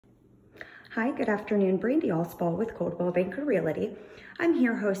Hi, good afternoon. Brandy Alspaugh with Coldwell Banker Realty. I'm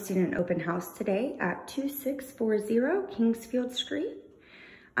here hosting an open house today at 2640 Kingsfield Street.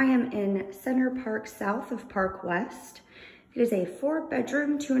 I am in Center Park south of Park West. It is a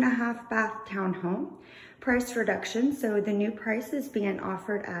 4-bedroom, 2.5-bath townhome. Price reduction, so the new price is being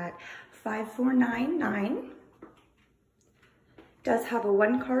offered at $5,499. Does have a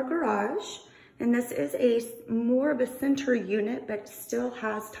 1-car garage. And this is a more of a center unit, but still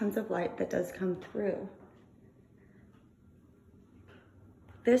has tons of light that does come through.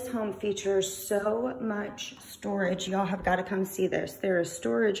 This home features so much storage. Y'all have got to come see this. There is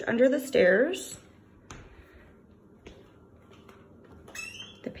storage under the stairs.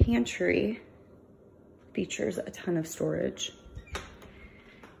 The pantry features a ton of storage.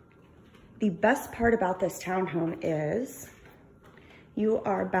 The best part about this townhome is you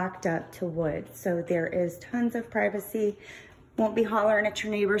are backed up to wood, so there is tons of privacy. Won't be hollering at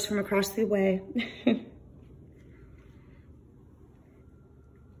your neighbors from across the way.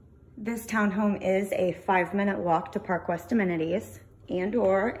 This townhome is a 5-minute walk to Park West amenities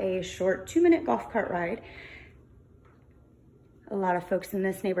and/or a short 2-minute golf cart ride. A lot of folks in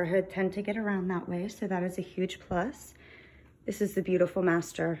this neighborhood tend to get around that way, so that is a huge plus. This is the beautiful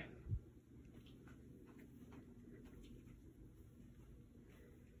master.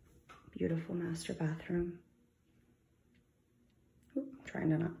 Beautiful master bathroom. Ooh, trying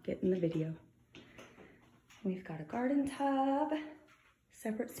to not get in the video. We've got a garden tub,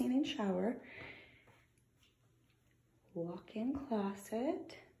 separate sink and shower, walk-in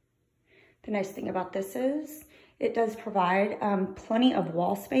closet. The nice thing about this is it does provide plenty of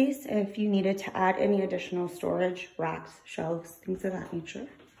wall space if you needed to add any additional storage, racks, shelves, things of that nature.